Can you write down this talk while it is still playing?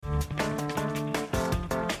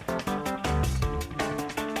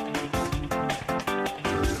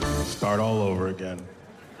start all over again.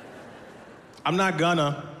 I'm not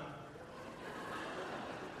gonna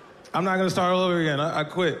start all over again. I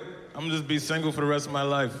quit. I'm gonna just be single for the rest of my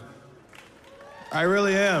life. I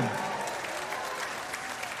really am.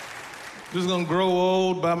 Just gonna grow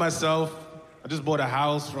old by myself. I just bought a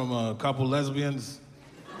house from a couple lesbians.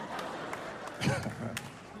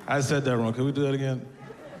 I said that wrong. Can we do that again?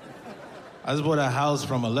 I just bought a house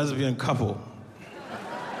from a lesbian couple.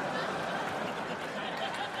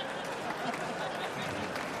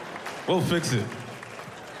 We'll fix it.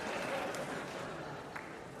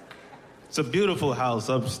 It's a beautiful house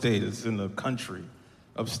upstate. It's in the country,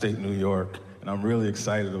 upstate New York, and I'm really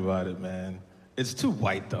excited about it, man. It's too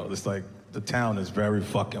white, though. It's like the town is very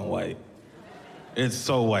fucking white. It's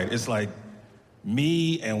so white. It's like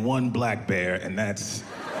me and one black bear, and that's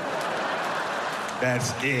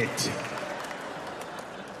it.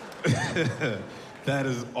 That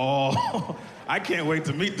is all. I can't wait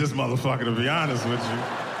to meet this motherfucker, to be honest with you.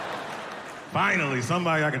 Finally,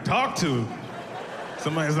 somebody I can talk to.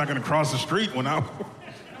 Somebody that's not gonna cross the street when I...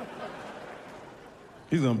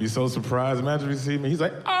 He's gonna be so surprised. Imagine if he see me. He's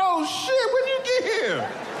like, oh shit, when you get here?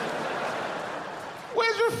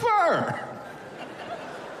 Where's your fur?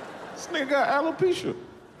 This nigga got alopecia.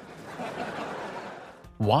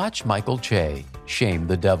 Watch Michael Che, Shame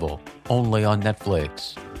the Devil, only on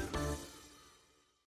Netflix.